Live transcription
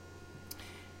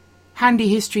Handy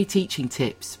History Teaching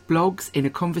Tips, blogs in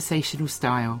a conversational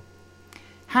style.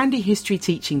 Handy History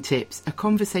Teaching Tips are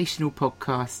conversational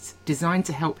podcasts designed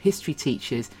to help history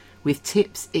teachers with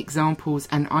tips, examples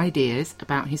and ideas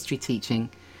about history teaching.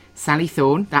 Sally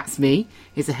Thorne, that's me,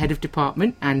 is a head of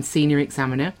department and senior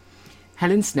examiner.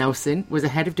 Helen Snelson was a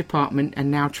head of department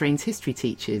and now trains history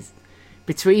teachers.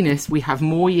 Between us, we have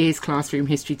more years classroom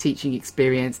history teaching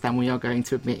experience than we are going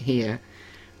to admit here.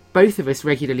 Both of us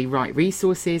regularly write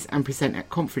resources and present at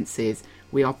conferences.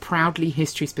 We are proudly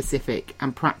history specific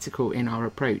and practical in our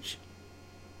approach.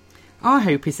 Our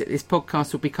hope is that this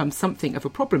podcast will become something of a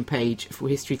problem page for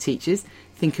history teachers.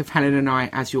 Think of Helen and I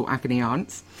as your agony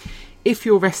aunts. If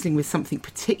you're wrestling with something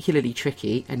particularly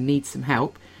tricky and need some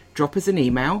help, drop us an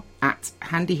email at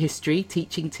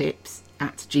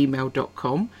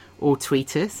handyhistoryteachingtips@gmail.com or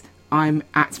tweet us. I'm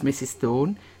at Mrs.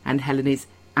 Thorne and Helen is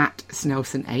at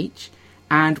SnelsonH,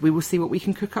 and we will see what we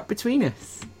can cook up between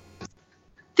us.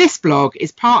 This blog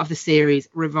is part of the series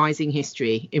Revising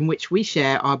History, in which we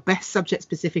share our best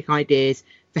subject-specific ideas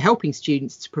for helping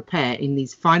students to prepare in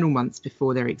these final months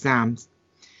before their exams.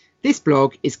 This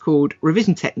blog is called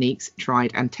Revision Techniques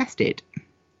Tried and Tested.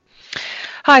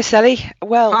 Hi, Sally.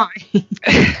 Well, Hi.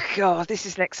 God, this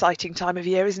is an exciting time of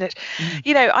year, isn't it?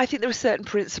 You know, I think there are certain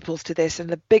principles to this, and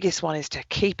the biggest one is to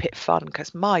keep it fun,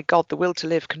 because my God, the will to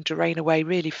live can drain away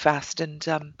really fast. And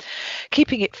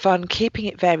keeping it fun, keeping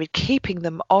it varied, keeping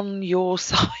them on your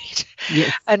side,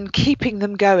 Yes. and keeping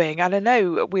them going. And I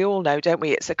know we all know, don't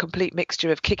we? It's a complete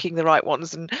mixture of kicking the right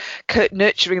ones and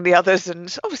nurturing the others.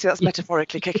 And obviously, that's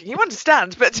metaphorically kicking. You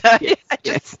understand, but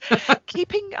Yes.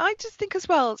 keeping. I just think as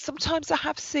well. Sometimes I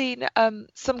have seen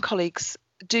some colleagues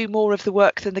do more of the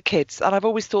work than the kids, and I've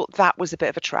always thought that was a bit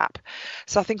of a trap.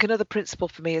 So I think another principle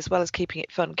for me, as well as keeping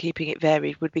it fun, keeping it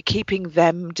varied, would be keeping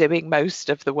them doing most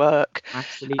of the work.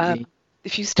 Absolutely.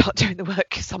 If you start doing the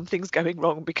work, something's going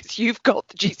wrong because you've got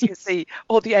the GCSE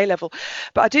or the A level.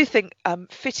 But I do think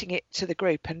fitting it to the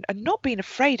group and not being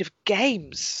afraid of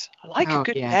games. I like a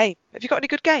good game. Have you got any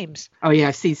good games? Oh yeah,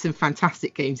 I've seen some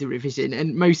fantastic games in revision,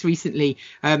 and most recently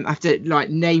I have to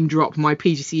name drop my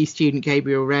PGCE student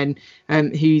Gabriel Wren,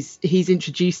 he's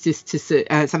introduced us to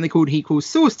something he calls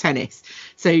source tennis.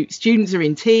 So students are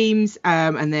in teams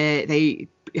and they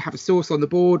have a source on the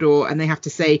board, and they have to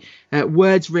say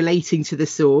words relating to the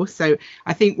source. So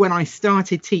I think when I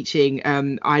started teaching,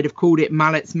 I'd have called it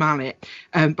Mallet's Mallet,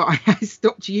 but I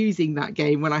stopped using that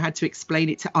game when I had to explain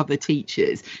it to other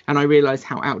teachers, and I realised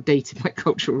how outdated my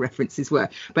cultural references were.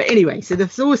 But anyway, so the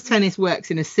source tennis works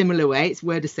in a similar way. It's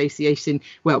word association,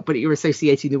 but you're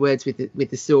associating the words with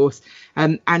the source.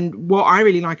 And what I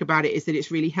really like about it is that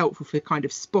it's really helpful for kind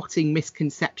of spotting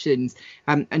misconceptions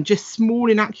and just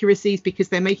small inaccuracies, because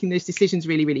they're making those decisions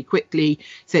really, really quickly.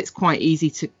 So it's quite easy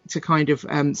to kind of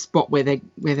spot where they're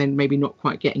maybe not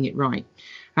quite getting it right.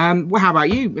 Well, how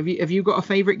about you? Have you got a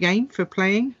favourite game for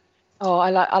playing? Oh, I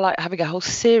like having a whole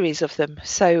series of them.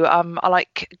 So I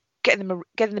like getting them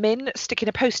in, sticking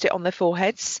a post-it on their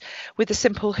foreheads with the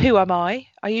simple "Who am I?"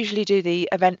 I usually do the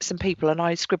events and people, and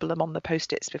I scribble them on the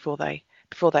post-its before they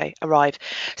arrive.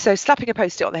 So slapping a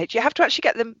post-it on the head, you have to actually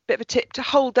get them a bit of a tip to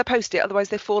hold their post-it, otherwise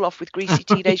they fall off with greasy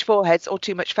teenage foreheads or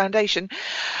too much foundation.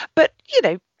 But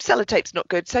sellotape's not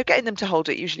good, so getting them to hold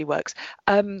it usually works.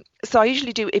 So I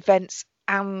usually do events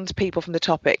and people from the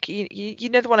topic. You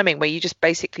know the one I mean, where you just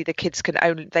basically, the kids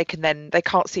they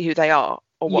can't see who they are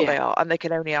or what they are, and they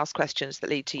can only ask questions that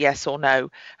lead to yes or no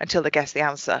until they guess the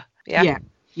answer. Yeah.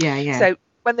 So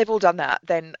when they've all done that,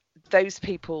 then those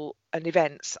people and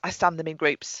events, I stand them in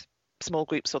groups, small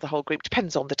groups or the whole group,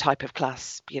 depends on the type of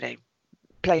class,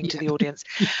 playing to the audience,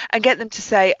 and get them to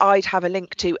say, I'd have a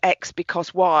link to X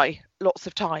because Y, lots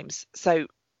of times. So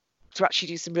to actually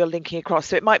do some real linking across.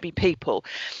 So it might be people.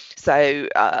 So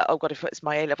if it's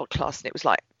my A-level class and it was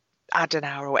like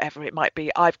Adenauer or whatever, it might be,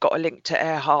 I've got a link to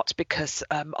Erhard because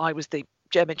I was the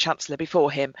German Chancellor before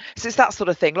him. So it's that sort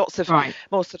of thing, lots of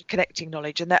more sort of connecting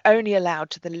knowledge, and they're only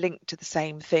allowed to link to the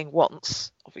same thing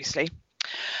once, obviously.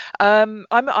 I'm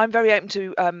very open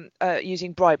to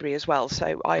using bribery as well.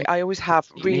 So I always have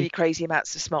really crazy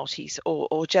amounts of Smarties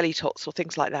or jelly tots or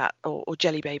things like that, or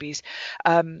jelly babies.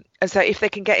 And so if they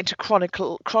can get into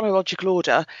chronological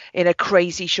order in a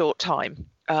crazy short time,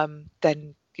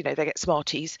 then they get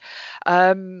Smarties.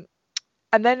 And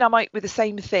then I might, with the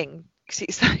same thing,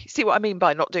 see what I mean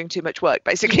by not doing too much work,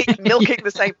 basically milking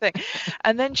the same thing,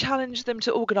 and then challenge them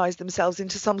to organise themselves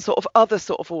into some sort of other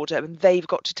sort of order, and they've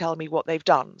got to tell me what they've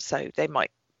done. So they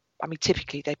might,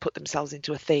 typically they put themselves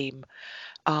into a theme.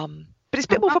 But it's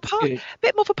a Oh, that's good.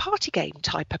 bit more of a party game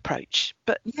type approach.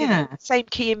 But Yeah. same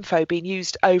key info being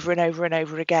used over and over and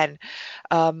over again.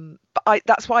 But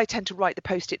that's why I tend to write the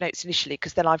post-it notes initially,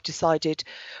 because then I've decided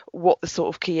what the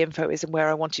sort of key info is and where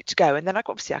I want it to go. And then I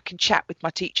can chat with my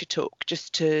teacher talk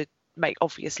just to make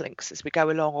obvious links as we go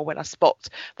along, or when I spot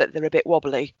that they're a bit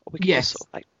wobbly, or we can just sort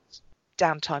of like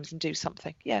downtimes and do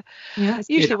something. Yeah,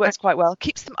 usually works quite well.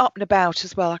 Keeps them up and about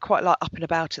as well. I quite like up and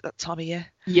about at that time of year.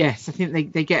 Yes, I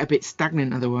think they get a bit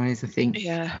stagnant otherwise, I think.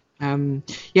 Yeah.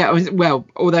 Although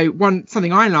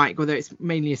something I like, although it's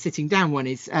mainly a sitting down one,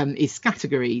 is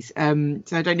categories. So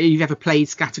I don't know if you've ever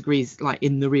played categories like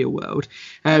in the real world,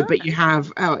 but you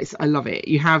have, I love it.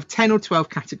 You have 10 or 12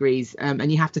 categories,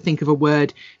 and you have to think of a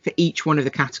word for each one of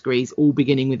the categories, all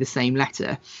beginning with the same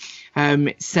letter.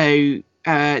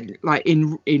 Like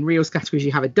in Reels categories,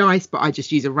 you have a dice, but I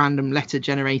just use a random letter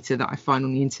generator that I find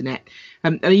on the internet.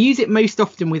 And I use it most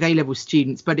often with A-level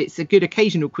students, but it's a good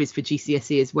occasional quiz for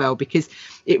GCSE as well, because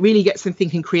it really gets them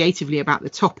thinking creatively about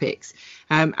the topics.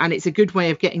 And it's a good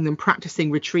way of getting them practicing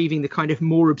retrieving the kind of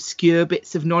more obscure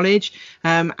bits of knowledge.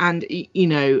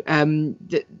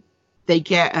 They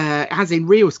get, as in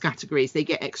Reels categories, they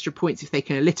get extra points if they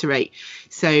can alliterate.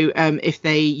 So if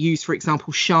they use, for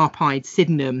example, sharp-eyed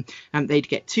synonym, they'd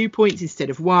get 2 points instead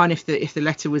of 1 if the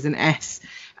letter was an S.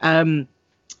 And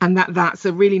that's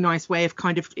a really nice way of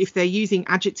kind of, if they're using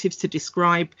adjectives to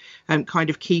describe kind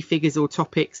of key figures or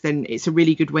topics, then it's a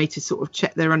really good way to sort of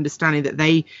check their understanding that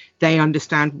they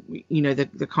understand,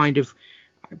 the kind of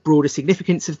broader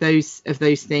significance of those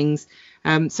things.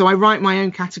 So I write my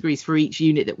own categories for each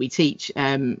unit that we teach.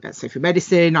 So for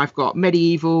medicine, I've got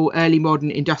medieval, early modern,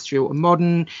 industrial and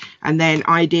modern, and then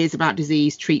ideas about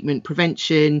disease, treatment,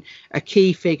 prevention, a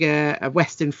key figure, a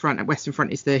Western Front. A Western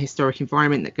Front is the historic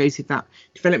environment that goes with that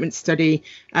development study,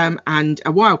 and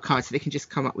a wild card, so they can just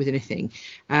come up with anything.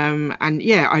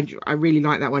 I really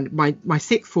like that one. My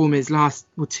sixth formers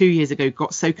 2 years ago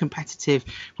got so competitive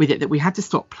with it that we had to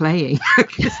stop playing.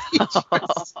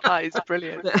 That is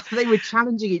brilliant. They were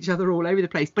challenging each other all over the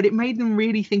place, but it made them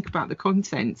really think about the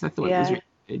contents. I thought it was really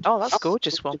good. Oh, that's a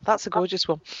gorgeous one. That's a gorgeous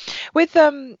one. With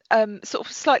sort of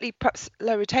slightly perhaps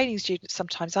low retaining students,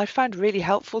 sometimes I found really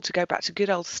helpful to go back to good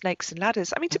old snakes and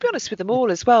ladders. I mean, to be honest with them all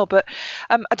as well, but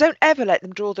I don't ever let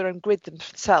them draw their own grid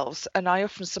themselves, and I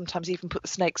often sometimes even put the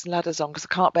snakes and ladders on because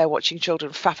I can't bear watching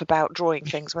children faff about drawing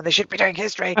things when they should be doing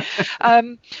history.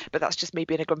 But that's just me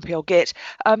being a grumpy old git.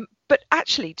 But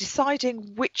actually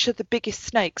deciding which are the biggest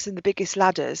snakes and the biggest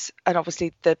ladders, and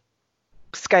obviously the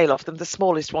scale of them, the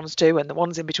smallest ones too, and the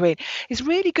ones in between, is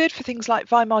really good for things like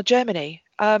Weimar Germany.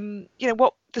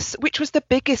 Which was the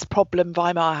biggest problem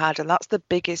Weimar had, and that's the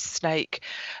biggest snake,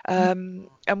 and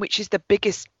which is the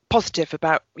biggest positive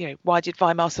about, why did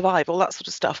Weimar survive, all that sort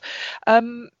of stuff.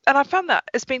 And I found that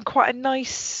has been quite a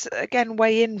nice, again,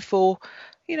 way in for,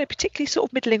 particularly sort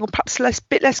of middling or perhaps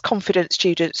bit less confident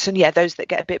students, and those that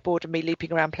get a bit bored of me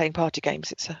leaping around playing party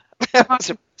games. It's a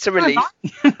relief.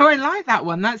 I like that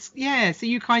one. So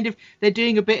you kind of, they're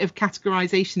doing a bit of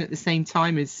categorization at the same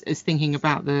time as thinking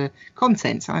about the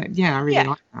content. I really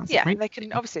like that. Yeah, and they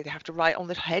can, obviously they have to write on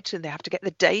the head, and they have to get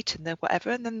the date and the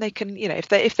whatever, and then they can,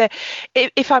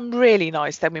 if I'm really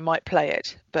nice, then we might play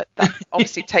it, but that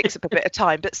obviously takes up a bit of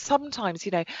time. But sometimes,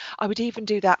 I would even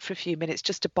do that for a few minutes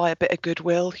just to buy a bit of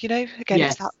goodwill. Again,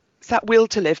 yes. It's that will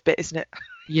to live bit, isn't it?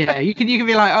 Yeah, you can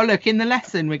be like, oh look, in the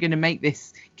lesson we're going to make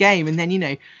this game, and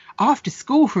then after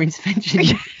school for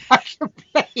intervention I can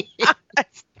play it.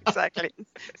 Exactly.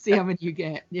 See how many you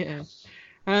get. Yeah.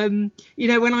 When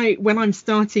I'm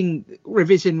starting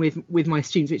revision with my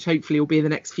students, which hopefully will be in the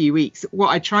next few weeks, what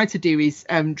I try to do is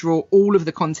draw all of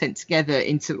the content together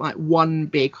into like one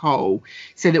big whole,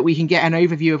 so that we can get an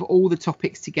overview of all the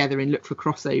topics together and look for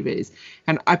crossovers.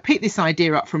 And I picked this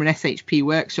idea up from an SHP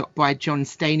workshop by John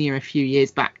Stanier a few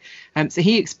years back. So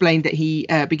he explained that he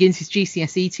begins his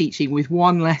GCSE teaching with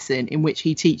one lesson in which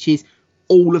he teaches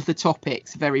all of the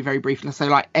topics very, very briefly. So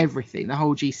like everything, the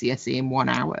whole GCSE in 1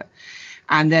 hour.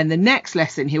 And then the next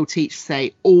lesson he'll teach,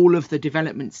 say, all of the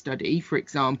development study, for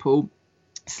example,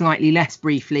 slightly less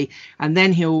briefly. And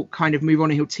then he'll kind of move on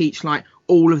and he'll teach like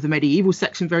all of the medieval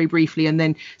section very briefly. And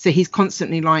then so he's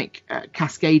constantly like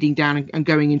cascading down and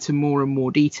going into more and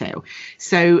more detail.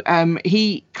 So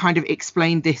he kind of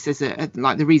explained this as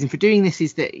like the reason for doing this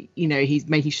is that, he's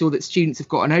making sure that students have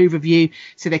got an overview.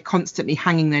 So they're constantly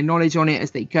hanging their knowledge on it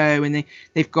as they go. And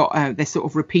they've got they're sort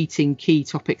of repeating key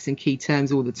topics and key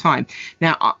terms all the time.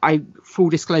 Now, I full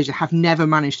disclosure, have never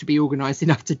managed to be organised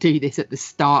enough to do this at the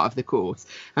start of the course.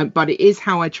 But it is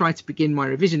how I try to begin my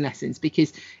revision lessons,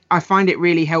 because I find it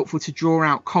really helpful to draw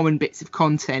out common bits of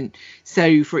content.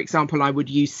 So, for example, I would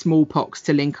use smallpox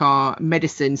to link our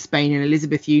medicine, Spain and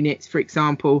Elizabeth units, for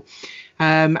example.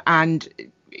 And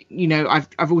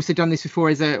I've also done this before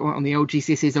on the old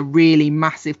GCSE as a really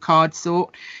massive card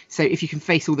sort. So if you can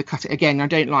face all the cutting, again, I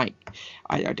don't like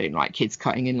kids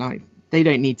cutting in, like, they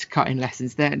don't need to cut in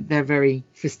lessons. They're very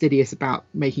fastidious about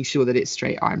making sure that it's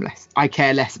straight. I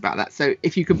care less about that. So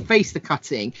if you can face the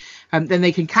cutting, then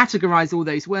they can categorize all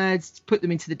those words, put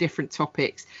them into the different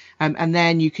topics, and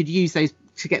then you could use those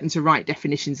to get them to write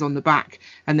definitions on the back,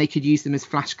 and they could use them as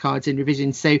flashcards in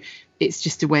revision. So it's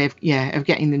just a way of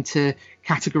getting them to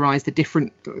categorize the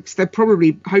different. They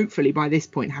probably, hopefully by this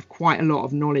point, have quite a lot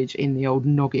of knowledge in the old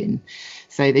noggin,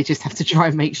 so they just have to try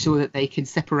and make sure that they can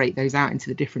separate those out into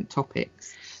the different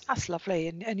topics. That's lovely,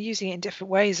 and using it in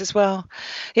different ways as well.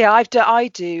 Yeah, I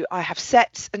have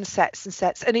sets and sets and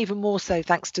sets, and even more so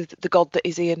thanks to the god that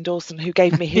is Ian Dawson, who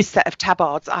gave me his set of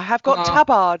tabards. I have got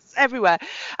tabards everywhere,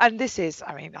 and this is,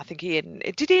 I mean, I think Ian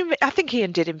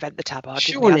did invent the tabard.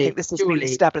 Surely, I think this has been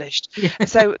established. Yeah.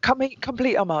 So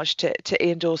complete homage to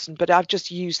Ian Dawson, but I've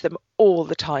just used them all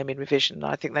the time in revision.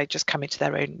 I think they just come into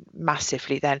their own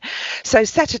massively then. So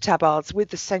set of tabards with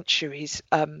the centuries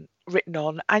written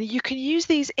on, and you can use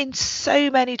these in so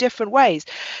many different ways.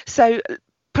 So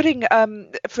putting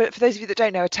for those of you that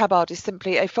don't know, a tabard is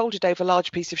simply a folded over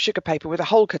large piece of sugar paper with a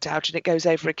hole cut out, and it goes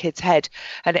over a kid's head,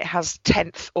 and it has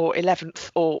 10th or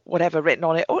 11th or whatever written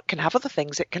on it, or it can have other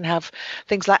things. It can have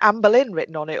things like Anne Boleyn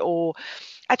written on it, or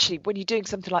actually when you're doing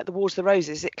something like the Wars of the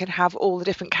Roses, it can have all the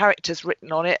different characters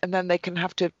written on it, and then they can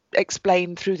have to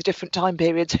explain through the different time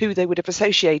periods who they would have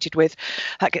associated with.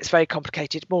 That gets very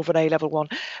complicated, more of an A-level one.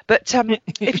 But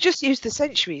if you just use the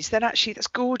centuries, then actually that's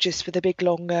gorgeous for the big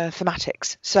long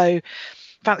thematics. So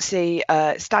fancy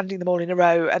standing them all in a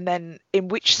row, and then in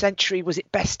which century was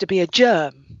it best to be a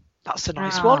germ? That's a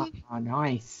nice one. Oh,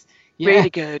 nice. Yeah. Really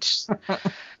good.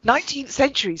 19th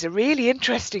century is a really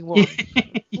interesting one.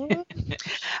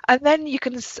 And then you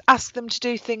can ask them to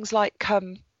do things like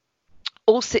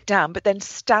all sit down, but then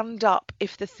stand up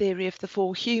if the theory of the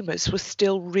four humours was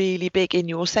still really big in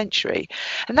your century.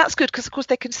 And that's good because, of course,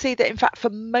 they can see that, in fact, for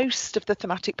most of the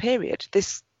thematic period,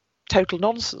 this total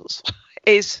nonsense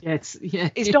is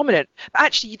dominant. But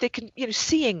actually, they can,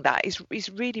 seeing that is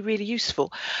really, really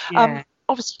useful. Yeah.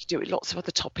 Obviously, you can do it with lots of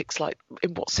other topics, like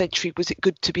in what century was it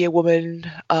good to be a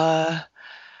woman?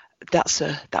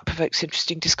 That provokes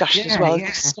interesting discussion as well. The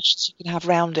discussions you can have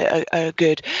around it are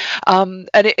good, and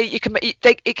it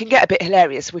can get a bit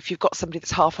hilarious if you've got somebody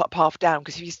that's half up, half down,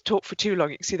 because if you talk for too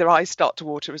long, you can see their eyes start to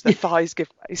water as their thighs give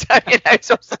way. So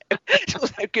it's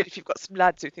also good if you've got some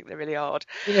lads who think they're really hard.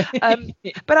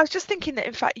 But I was just thinking that,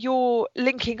 in fact, you're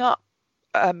linking up.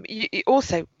 It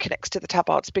also connects to the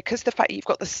tabards, because the fact that you've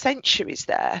got the centuries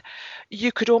there,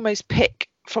 you could almost pick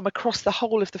from across the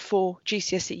whole of the 4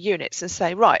 GCSE units and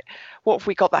say, right, what have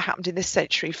we got that happened in this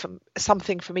century, from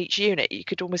something from each unit. You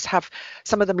could almost have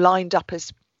some of them lined up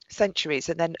as centuries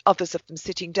and then others of them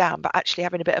sitting down, but actually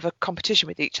having a bit of a competition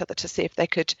with each other to see if they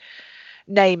could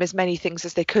name as many things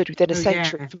as they could within a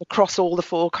century from across all the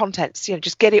 4 contents.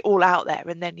 Just get it all out there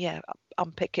and then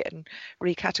unpick it and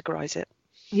recategorize it.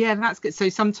 Yeah, that's good. So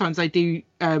sometimes I do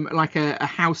like a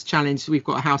house challenge. We've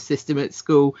got a house system at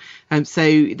school, so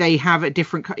they have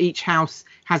each house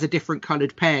has a different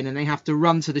coloured pen, and they have to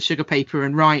run to the sugar paper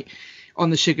and write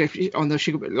on the sugar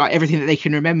like everything that they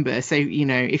can remember. So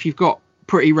if you've got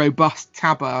pretty robust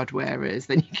tabard wearers,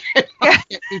 then you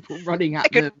get people running at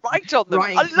them. Write on them.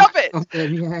 I love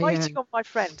it. Writing on my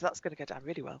friend. That's going to go down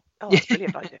really well. Oh, that's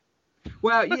brilliant idea.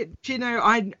 Well,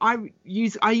 I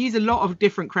use a lot of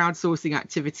different crowdsourcing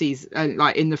activities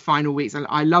like in the final weeks.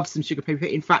 I love some sugar paper.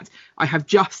 In fact, I have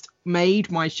just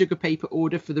made my sugar paper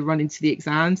order for the run into the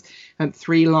exams.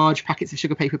 3 large packets of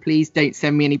sugar paper, please. Don't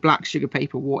send me any black sugar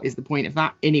paper. What is the point of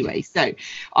that anyway? So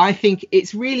I think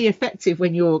it's really effective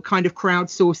when you're kind of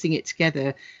crowdsourcing it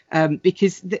together,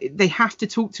 because they have to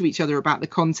talk to each other about the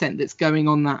content that's going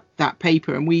on that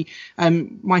paper.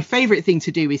 And my favourite thing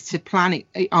to do is to plan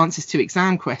answers to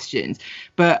exam questions.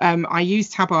 But I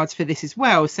use tabards for this as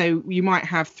well. So you might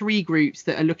have 3 groups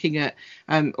that are looking at,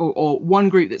 or one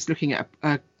group that's looking at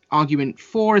a argument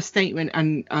for a statement,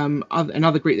 and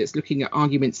another group that's looking at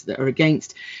arguments that are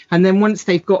against. And then once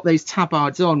they've got those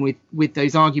tabards on with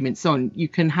those arguments on, you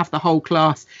can have the whole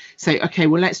class say, okay,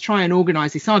 well, let's try and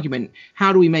organise this argument.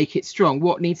 How do we make it strong?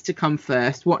 What needs to come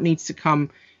first? What needs to come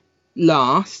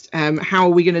last? How are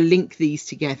we going to link these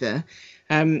together?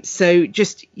 So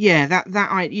just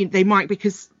they might,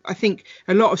 because I think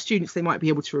a lot of students, they might be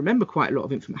able to remember quite a lot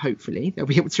of information. Hopefully they'll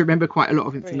be able to remember quite a lot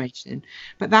of information.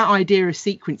 But that idea of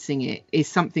sequencing it is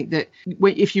something that,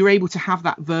 if you're able to have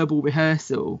that verbal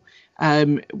rehearsal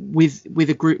with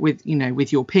a group,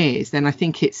 with your peers, then I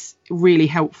think it's really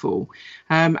helpful.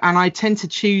 And I tend to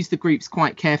choose the groups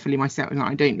quite carefully myself, and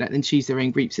I don't let them choose their own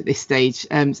groups at this stage,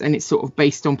 and it's sort of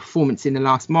based on performance in the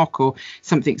last mock or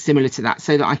something similar to that,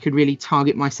 so that I could really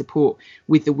target my support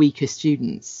with the weaker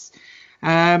students.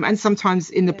 And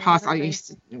sometimes in the past, I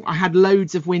had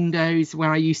loads of windows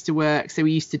where I used to work. So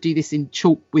we used to do this in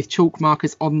chalk, with chalk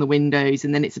markers on the windows,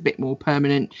 and then it's a bit more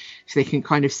permanent, so they can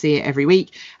kind of see it every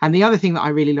week. And the other thing that I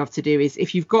really love to do is,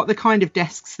 if you've got the kind of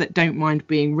desks that don't mind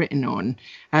being written on,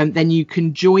 then you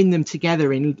can join them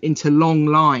together into long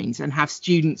lines and have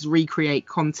students recreate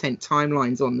content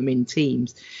timelines on them in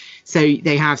teams. So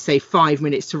they have, say, 5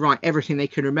 minutes to write everything they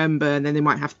can remember, and then they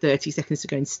might have 30 seconds to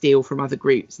go and steal from other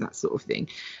groups, and that sort of thing.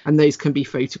 And those can be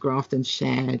photographed and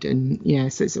shared. And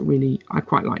so it's I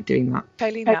quite like doing that.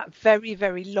 Failing that very,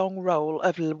 very long roll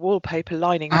of wallpaper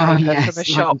lining paper from a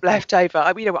shop left over.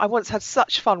 I once had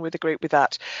such fun with a group with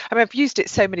that. I mean, I've used it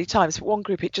so many times, but one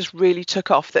group, it just really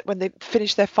took off, that when they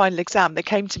finished their final exam, they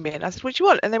came to me and I said, "What do you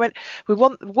want?" And they went, "We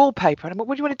want the wallpaper." And I went,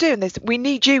 "What do you want to do?" And they said, "We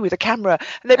need you with a camera."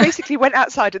 And they basically went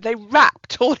outside and they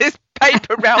wrapped all this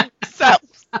paper around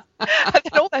themselves, and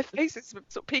then all their faces were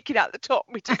sort of peeking out the top,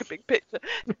 and we took a big picture.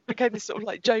 It became this sort of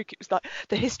like joke. It was like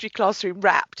the history classroom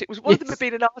wrapped. It was one of them had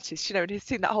been an artist, and he'd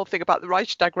seen that whole thing about the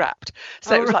Reichstag wrapped,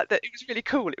 so it was like that. It was really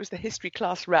cool. It was the history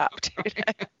class wrapped.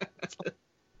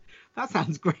 That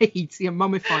sounds great.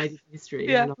 Mummified history.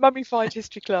 Mummified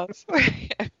history class.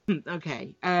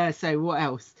 Okay, so what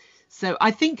else? So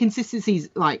I think consistency is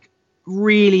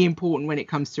really important when it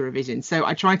comes to revision. So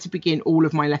I try to begin all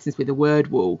of my lessons with a word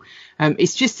wall.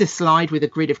 It's just a slide with a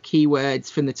grid of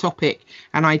keywords from the topic,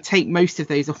 and I take most of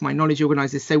those off my knowledge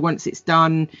organisers. So once it's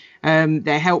done,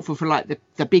 they're helpful for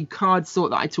the big card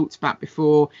sort that I talked about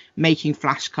before, making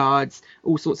flashcards,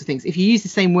 all sorts of things. If you use the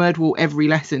same word wall every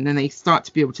lesson, then they start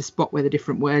to be able to spot where the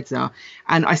different words are.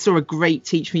 And I saw a great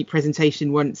Teach Meet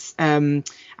presentation once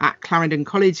at Clarendon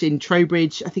College in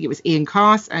Trowbridge. I think it was Ian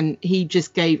Cass, and he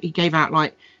gave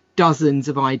out dozens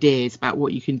of ideas about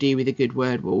what you can do with a good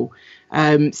word wall.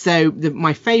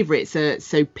 My favourites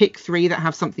are, pick 3 that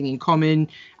have something in common,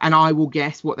 and I will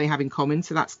guess what they have in common.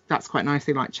 So that's quite nice.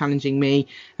 They like challenging me.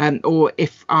 Or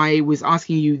if I was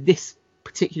asking you this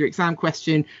particular exam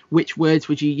question, which words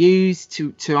would you use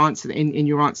to answer in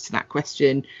your answer to that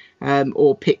question?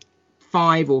 Or pick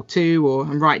 5 or 2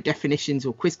 and write definitions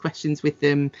or quiz questions with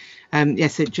them.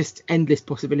 So just endless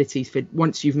possibilities for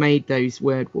once you've made those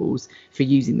word walls for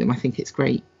using them. I think it's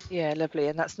great. Yeah, lovely.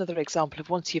 And that's another example of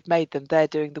once you've made them, they're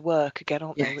doing the work again,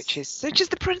 aren't they? Which is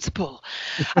the principle.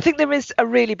 I think there is a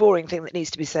really boring thing that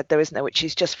needs to be said, though, isn't there? Which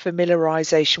is just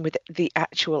familiarisation with the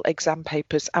actual exam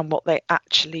papers and what they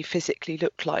actually physically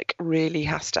look like really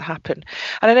has to happen.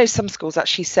 And I know some schools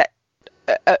actually set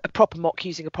a proper mock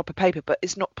using a proper paper, but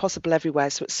it's not possible everywhere.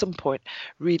 So at some point,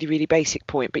 really, really basic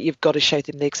point, but you've got to show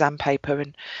them the exam paper.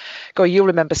 And God, you'll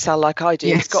remember, Sal, like I do.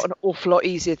 Yes. It's got an awful lot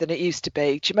easier than it used to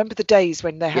be. Do you remember the days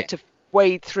when they had to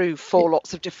wade through 4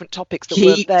 lots of different topics that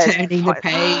weren't there? Turning the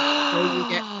page before you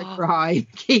get the crime.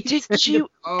 Did you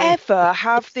ever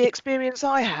have the experience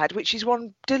I had, which is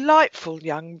one delightful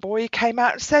young boy came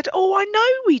out and said, "Oh, I know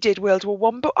we did World War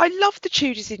One, but I loved the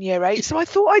Tudors in Year 8, so I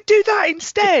thought I'd do that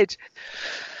instead."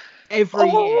 Every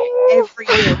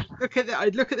year. Look at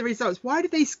the results. Why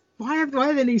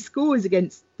are there new scores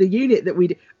against the unit that we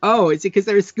do? Oh, it's because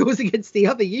there are scores against the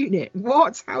other unit.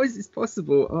 What? How is this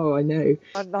possible? Oh, I know.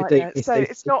 So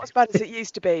it's not as bad as it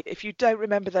used to be. If you don't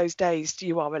remember those days,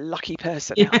 you are a lucky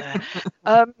person out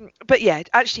there. But yeah,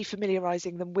 actually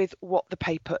familiarising them with what the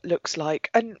paper looks like,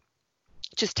 and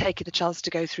just taking the chance to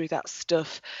go through that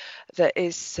stuff that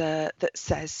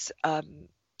says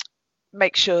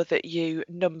make sure that you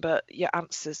number your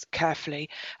answers carefully,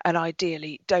 and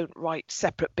ideally don't write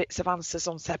separate bits of answers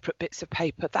on separate bits of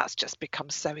paper. That's just become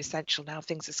so essential now.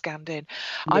 Things are scanned in.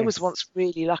 Yes. I was once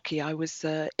really lucky. I was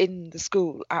in the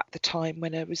school at the time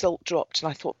when a result dropped,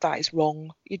 and I thought, that is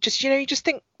wrong. You just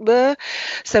think, bleh.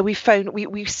 So we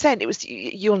sent, it was,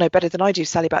 you'll know better than I do,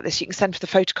 Sally, about this. You can send for the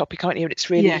photocopy, can't you? And it's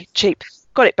really cheap.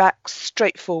 Got it back,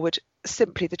 straightforward.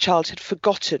 Simply the child had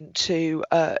forgotten to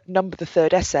number the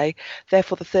 3rd essay,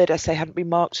 therefore the 3rd essay hadn't been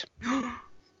marked. Oh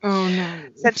no.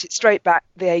 Sent it straight back.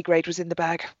 The A grade was in the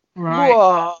bag. Right.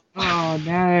 Whoa. Oh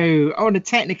no. On a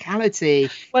technicality.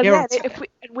 Well, yeah,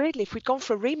 and weirdly, if we'd gone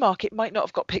for a remark, it might not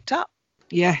have got picked up.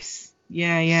 Yes.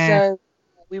 Yeah. So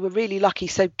we were really lucky.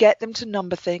 So get them to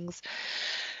number things.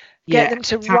 Get them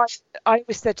to write. I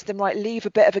always said to them, right, leave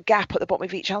a bit of a gap at the bottom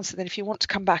of each answer. Then if you want to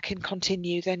come back and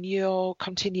continue, then you're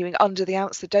continuing under the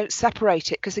answer. Don't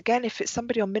separate it, because again, if it's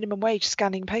somebody on minimum wage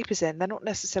scanning papers in, they're not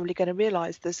necessarily going to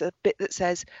realise there's a bit that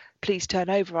says, please turn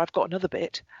over, I've got another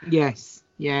bit. Yes.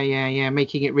 Yeah.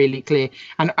 Making it really clear,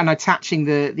 and attaching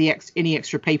any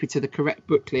extra paper to the correct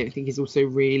booklet, I think, is also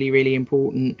really, really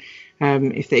important.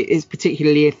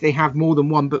 Particularly if they have more than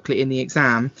one booklet in the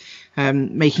exam,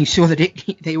 making sure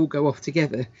that they all go off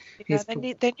together. Yeah, they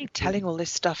need telling all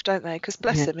this stuff, don't they? Because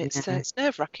bless them, it's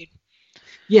nerve-wracking.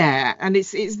 Yeah, and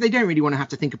it's they don't really want to have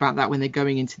to think about that when they're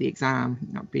going into the exam.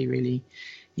 That'd be really.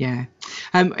 Yeah.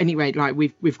 Anyway, like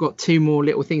we've got two more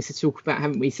little things to talk about,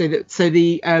 haven't we? So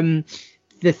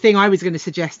the thing I was going to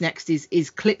suggest next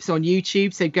is clips on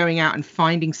YouTube. So going out and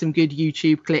finding some good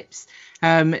YouTube clips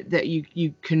that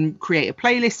you can create a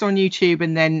playlist on YouTube,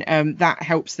 and then that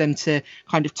helps them to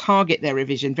kind of target their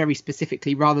revision very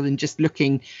specifically, rather than just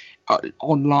looking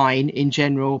online in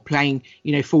general,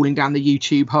 falling down the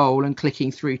YouTube hole and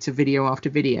clicking through to video after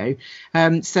video.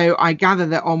 So I gather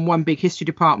that on One Big History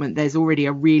Department, there's already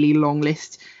a really long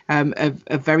list of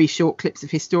very short clips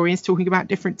of historians talking about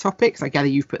different topics. I gather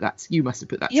you must have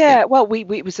put that together. Well,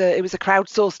 it was a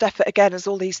crowdsourced effort again, as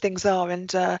all these things are,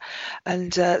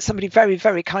 and somebody very,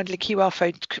 very kindly QR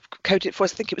coded it for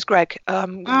us. I think it was Greg.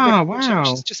 Wow, which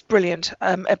is just brilliant.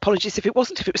 Apologies if it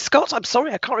wasn't. If it was Scott, I'm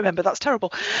sorry, I can't remember. That's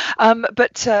terrible.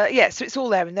 So it's all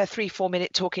there, and they're 3-4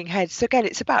 minute talking heads. So again,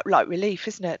 it's about light relief,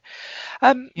 isn't it?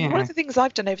 One of the things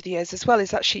I've done over the years as well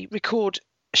is actually record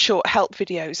short help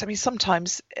videos. I mean,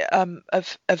 sometimes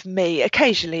of me,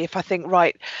 occasionally, if I think,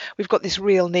 right, we've got this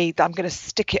real need, that I'm going to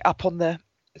stick it up on the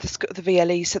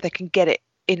VLE so they can get it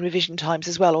in revision times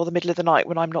as well, or the middle of the night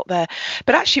when I'm not there.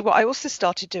 But actually, what I also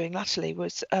started doing latterly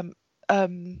was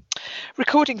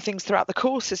recording things throughout the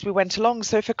course as we went along.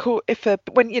 So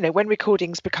when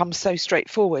recordings become so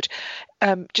straightforward,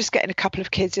 just getting a couple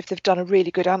of kids, if they've done a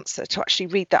really good answer, to actually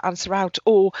read that answer out,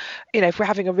 or if we're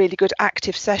having a really good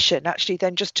active session, actually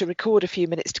then just to record a few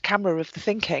minutes to camera of the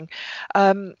thinking,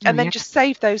 and then just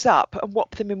save those up and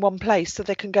whop them in one place so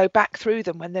they can go back through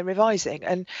them when they're revising.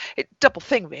 And double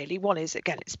thing really. One is,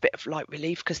 again, it's a bit of light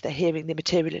relief because they're hearing the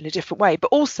material in a different way, but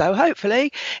also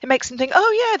hopefully it makes them think,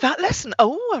 oh yeah, that lesson,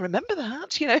 oh, I remember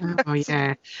that, Oh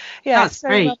yeah. That's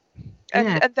great.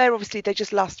 And they're obviously, they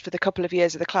just last for the couple of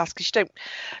years of the class, because you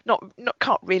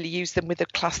can't really use them with the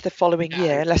class the following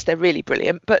year unless they're really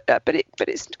brilliant. But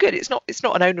it's good. It's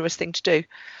not an onerous thing to do.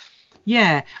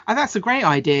 Yeah, and that's a great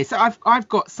idea. So I've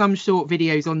got some short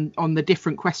videos on the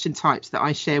different question types that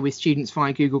I share with students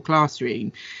via Google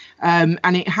Classroom. And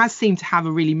it has seemed to have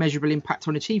a really measurable impact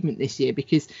on achievement this year,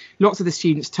 because lots of the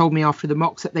students told me after the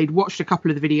mocks that they'd watched a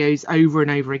couple of the videos over and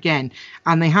over again,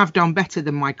 and they have done better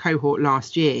than my cohort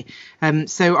last year.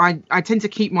 So I tend to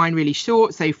keep mine really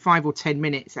short, so 5 or 10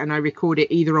 minutes, and I record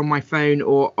it either on my phone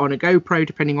or on a GoPro,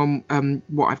 depending on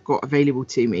what I've got available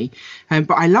to me.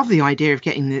 But I love the idea of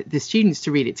getting the students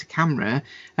to read it to camera,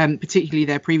 particularly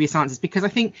their previous answers, because I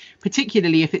think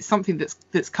particularly if it's something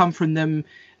that's come from them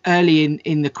early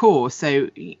in the course, so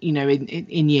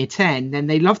in year 10, then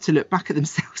they love to look back at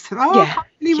themselves and I can't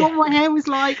believe what my hair was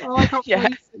like. I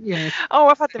can't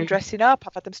I've had them dressing up,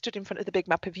 I've had them stood in front of the big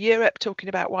map of Europe talking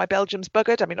about why Belgium's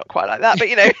buggered. I mean, not quite like that, but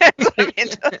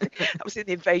that was in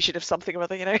the invasion of something or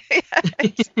other.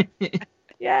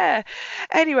 Yeah.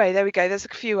 Anyway, there we go. There's a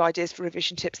few ideas for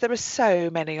revision tips. There are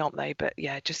so many, aren't they? But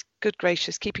yeah, just good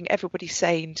gracious, keeping everybody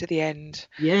sane to the end.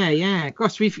 Yeah.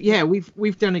 Gosh, we've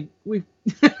done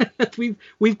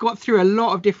we've got through a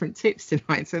lot of different tips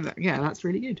tonight. So that's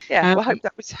really good. Yeah. Well, hope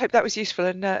that was useful,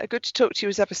 and good to talk to you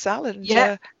as ever, Sal. And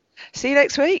see you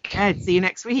next week. Yeah, see you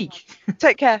next week.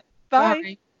 Take care.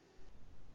 Bye.